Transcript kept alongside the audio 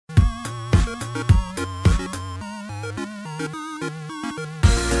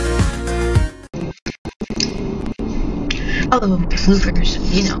Hello, bloopers.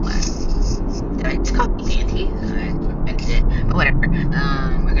 You know what? Did I just copy Sandy? I did, but whatever.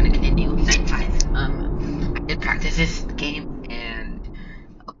 We're gonna continue. Night 5. I did practice this game, and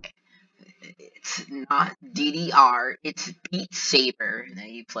okay, it's not DDR. It's Beat Saber that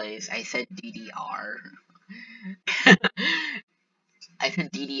he plays. I said DDR. I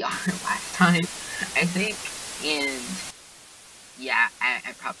said DDR last time, I think, and yeah,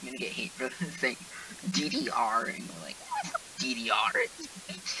 I'm probably gonna get hate for saying DDR, and you're like, what's up, DDR? It's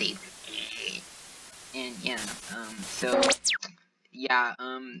Beat Saber. And yeah, so yeah,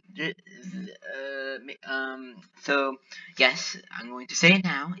 so yes, I'm going to say it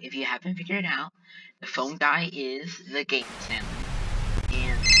now. If you haven't figured it out, the phone guy is the game sound,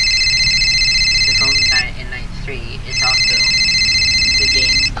 and the phone guy in Night 3 is also the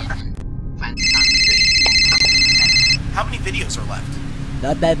game in Final Fantasy 3. How many videos are left?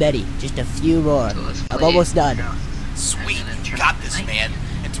 Not that many, just a few more. So I'm almost done. Sweet, you got this, man.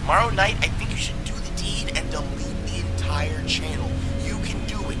 And tomorrow night, I think you should do the deed and delete the entire channel. You can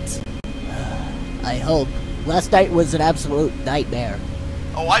do it. I hope. Last night was an absolute nightmare.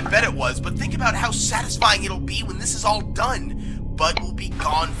 Oh, I bet it was, but think about how satisfying it'll be when this is all done. Bud will be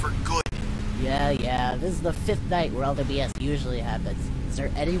gone for good. Yeah, this is the 5th night where all the BS usually happens. Is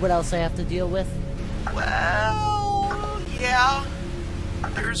there anyone else I have to deal with? Well, yeah.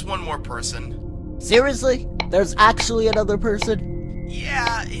 There's one more person. Seriously? There's actually another person?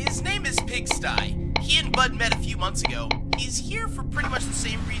 Yeah, his name is Pigsty. He and Bud met a few months ago. He's here for pretty much the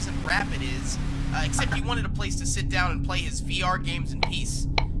same reason Rapid is, except he wanted a place to sit down and play his VR games in peace.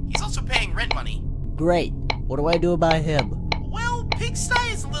 He's also paying rent money. Great. What do I do about him? Well,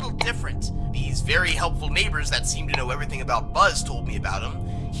 Pigsty is a little different. These very helpful neighbors that seem to know everything about Buzz told me about him.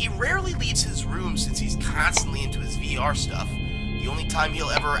 He rarely leaves his room since he's constantly into his VR stuff. The only time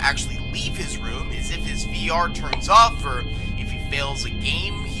he'll ever actually leave his room is if his VR turns off, or if he fails a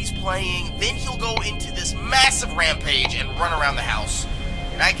game he's playing, then he'll go into this massive rampage and run around the house.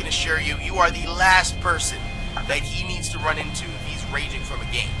 And I can assure you, you are the last person that he needs to run into if he's raging from a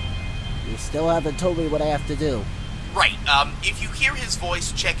game. You still haven't told me what I have to do. Right, if you hear his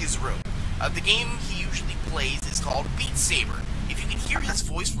voice, check his room. The game he usually plays is called Beat Saber. If you can hear his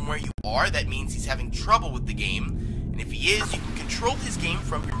voice from where you are, that means he's having trouble with the game. And if he is, you can control his game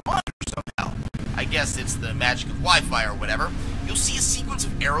from your monitor somehow. I guess it's the magic of Wi-Fi or whatever. You'll see a sequence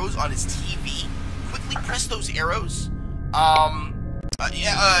of arrows on his TV. Quickly press those arrows.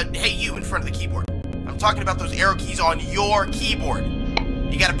 Hey, you in front of the keyboard. I'm talking about those arrow keys on your keyboard.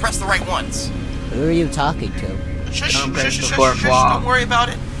 You gotta press the right ones. Who are you talking to? Shush, don't worry about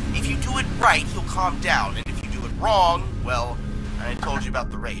it. If you do it right, he'll calm down. And if you do it wrong, well, I told you about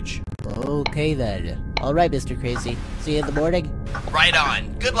the rage. Okay then. Alright, Mr. Crazy. See you in the morning? Right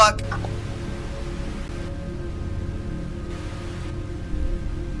on. Good luck.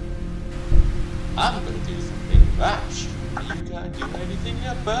 I'm gonna do something rash. You can't do anything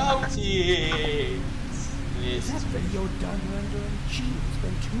about it. Is that video done rendering? Gee, it's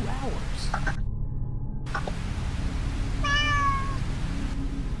been 2 hours.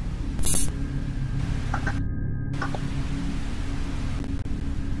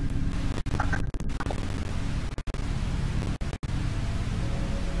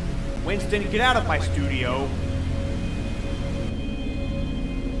 Winston, get out of my studio.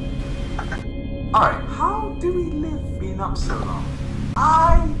 Alright, how do we live being up so long?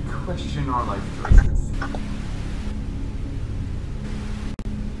 I question our life choices.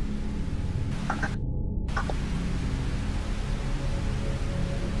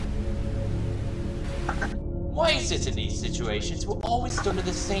 Why is it in these situations we're always stuck in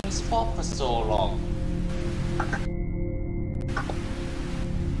the same spot for so long?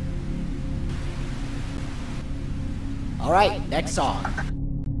 Alright, next song.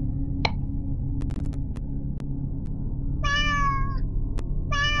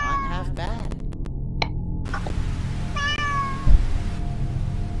 Not half bad.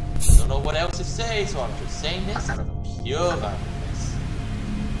 I don't know what else to say, so I'm just saying this out of pure randomness.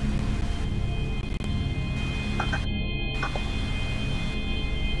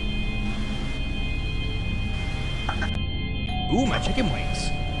 Ooh, my chicken wings.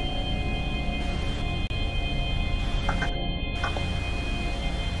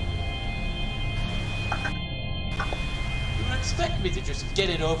 You would expect me to just get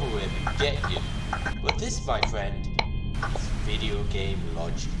it over with and get you. But this, my friend, is video game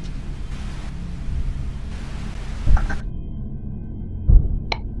logic.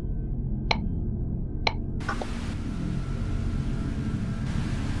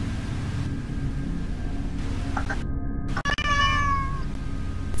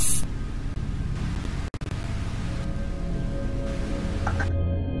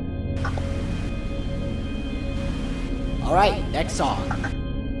 Alright, next song.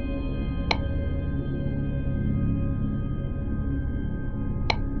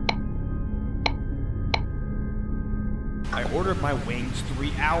 I ordered my wings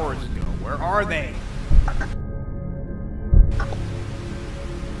 3 hours ago. Where are they?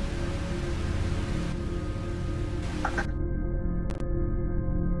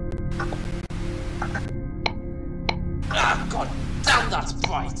 Ah, god damn, that's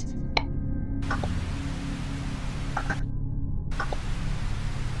bright!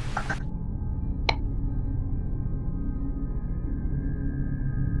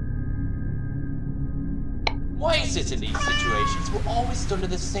 Why is it in these situations we're always stuck in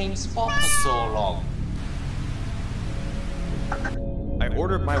the same spot for so long? I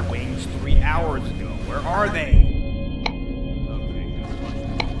ordered my wings 3 hours ago. Where are they?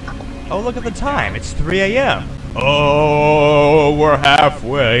 Oh, look at the time. It's 3 a.m. Oh, we're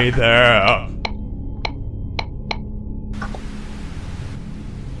halfway there.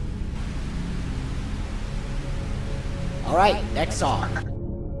 Alright, next song.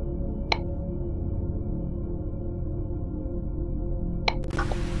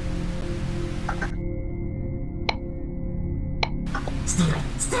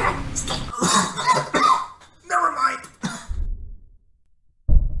 Never mind.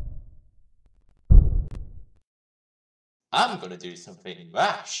 I'm gonna do something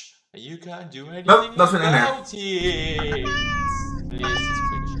rash. You can't do anything Nope, nothing in there. about it. This is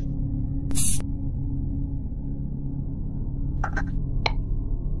pretty.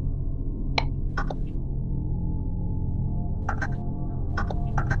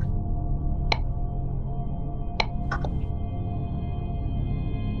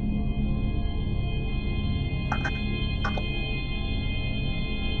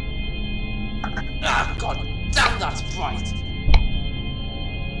 Ah, god damn, that's bright!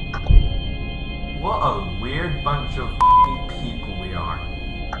 What a weird bunch of f***ing people we are.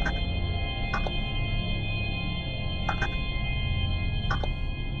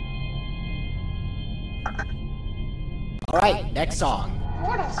 Alright, next song.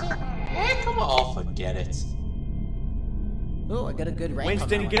 What is it? Hey, come on, forget it. Ooh, I got a good rank on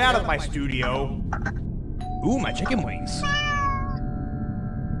Winston, that get one. out of my studio. Ooh, my chicken wings.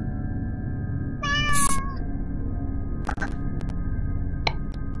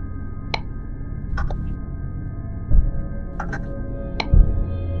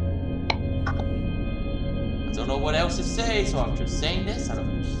 I don't know what else to say, so I'm just saying this out of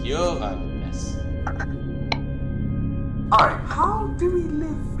pure randomness. Alright, how do we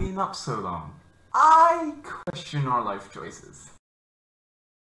live being up so long? I question our life choices.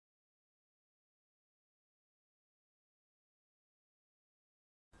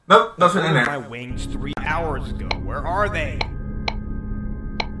 Nope, nothing in I ordered there. my wings 3 hours ago. Where are they?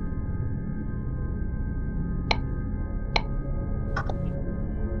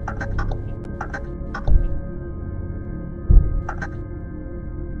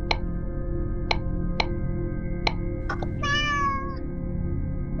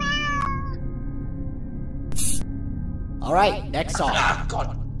 Alright, next song. Ah,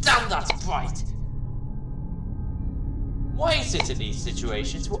 god damn, that's bright! Why is it in these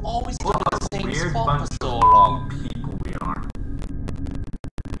situations we're always stuck in the same Weird spot bunch for so of long? f***ing people we are.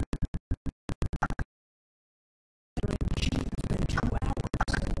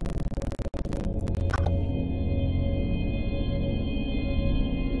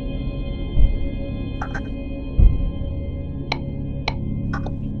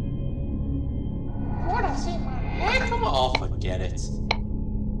 What is it? Hey, come on, forget it.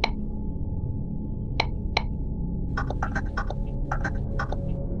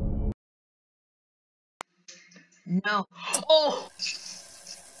 No. Oh!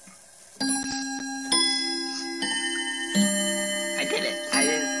 I did it. I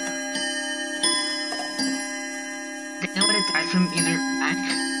did it. They know what it died from either Mac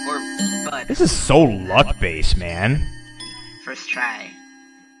or Bud. This is so luck-based, man. First try.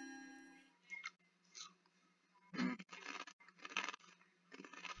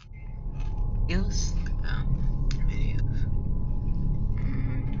 Videos? Videos.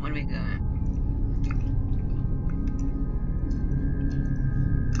 What do we got?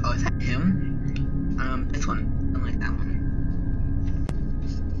 Oh, is that him? This one. I don't like that one.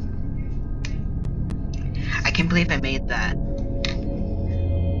 I can't believe I made that.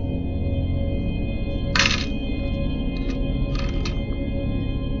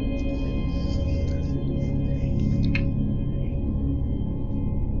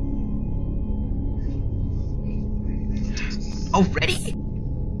 Already?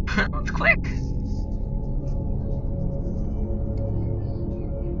 That's quick.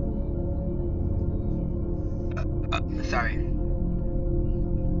 Sorry.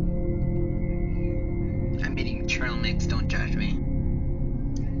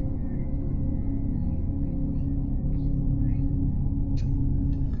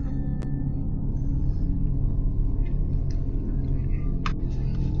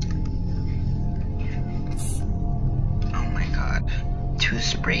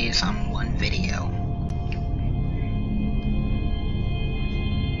 sprays on one video.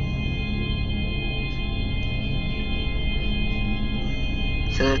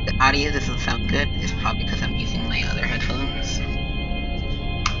 So if the audio doesn't sound good, it's probably because I'm using my other headphones.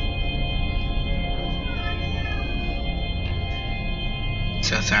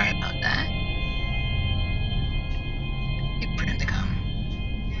 So sorry about that. Wait for him to come.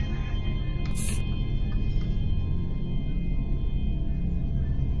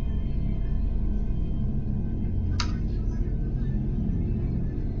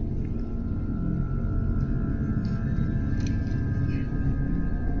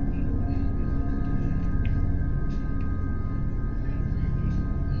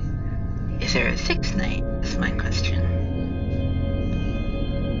 Is there a sixth night? Is my question.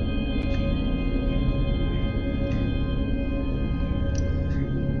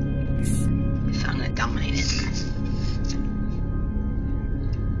 So I'm gonna dominate it.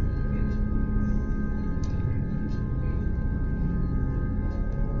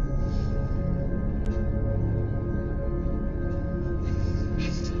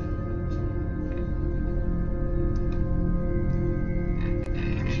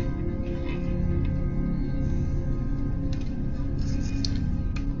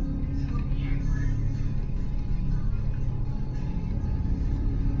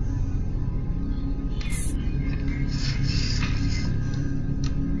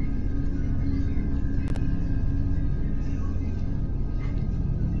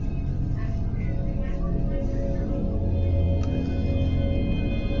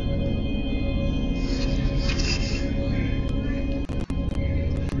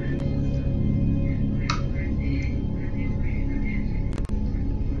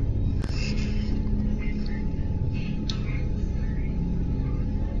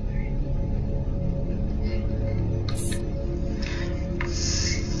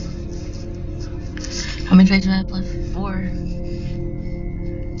 How many tries do I have left? 4.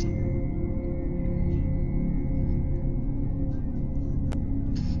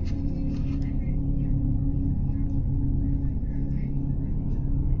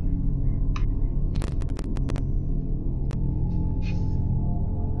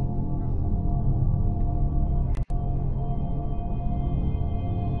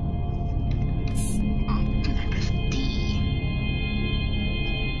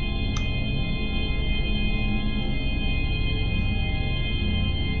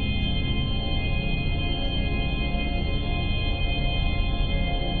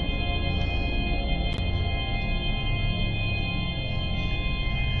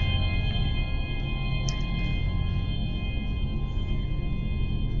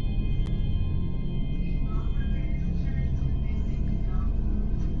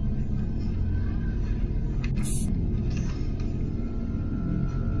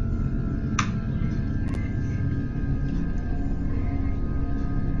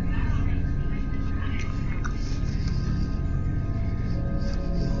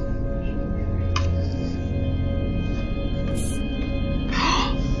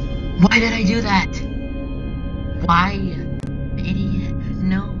 Why did I do that? Why? Idiot.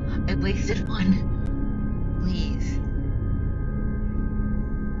 No, I wasted one. Please.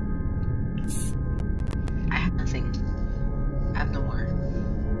 I have nothing. I have no more.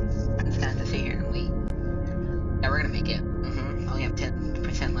 I'm just gonna have to sit here and wait. Yeah, we're gonna make it. I only have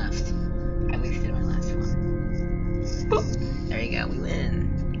 10% left. I wasted my last one. Boop. There you go, we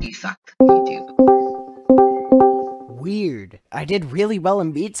win. You suck, YouTube. Weird. I did really well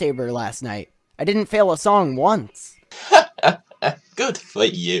in Beat Saber last night. I didn't fail a song once. Good for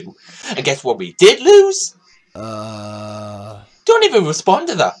you. And guess what we did lose? Don't even respond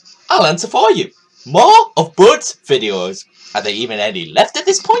to that. I'll answer for you. More of Bud's videos. Are there even any left at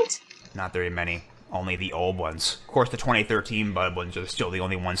this point? Not very many. Only the old ones. Of course, the 2013 Bud ones are still the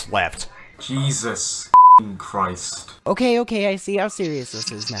only ones left. Jesus Christ. Okay, I see how serious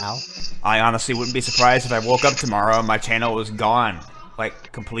this is now. I honestly wouldn't be surprised if I woke up tomorrow and my channel was gone.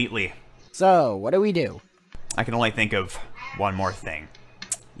 Like, completely. So, what do we do? I can only think of one more thing.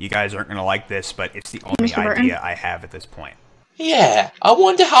 You guys aren't gonna like this, but it's the only idea I have at this point. Yeah, I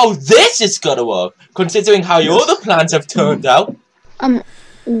wonder how this is gonna work, considering how your other plans have turned out.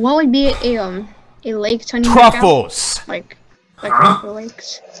 What would be a lake turning Truffles! Out? Like truffle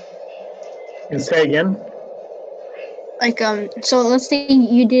lakes. Can you say again? Like, so let's say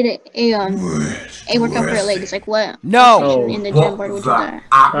you did a workout for your legs. Like, what? No! In the gym board would do that?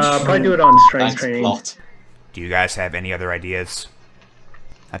 Probably do it on strength Thanks, training. plot. Do you guys have any other ideas?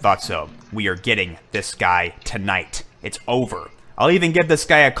 I thought so. We are getting this guy tonight. It's over. I'll even give this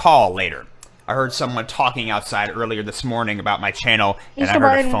guy a call later. I heard someone talking outside earlier this morning about my channel, and I Mr.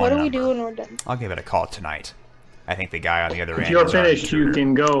 heard a Biden, phone what do we number. do when we're done? I'll give it a call tonight. I think the guy on the other end. If you're is our finished, you intruder.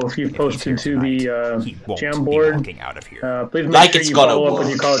 can go. If you've If he's posted here to tonight, he the won't jam be board, walking out of here. please make Like sure it's you gonna follow up work. with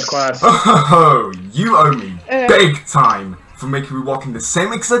your college class. Oh, you owe me Okay. big time for making me walk in the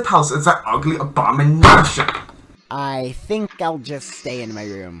same exact house as that ugly abomination. I think I'll just stay in my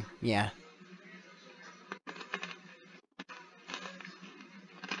room. Yeah.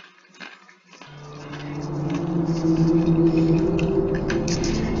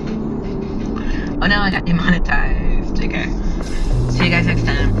 Oh no, I got demonetized.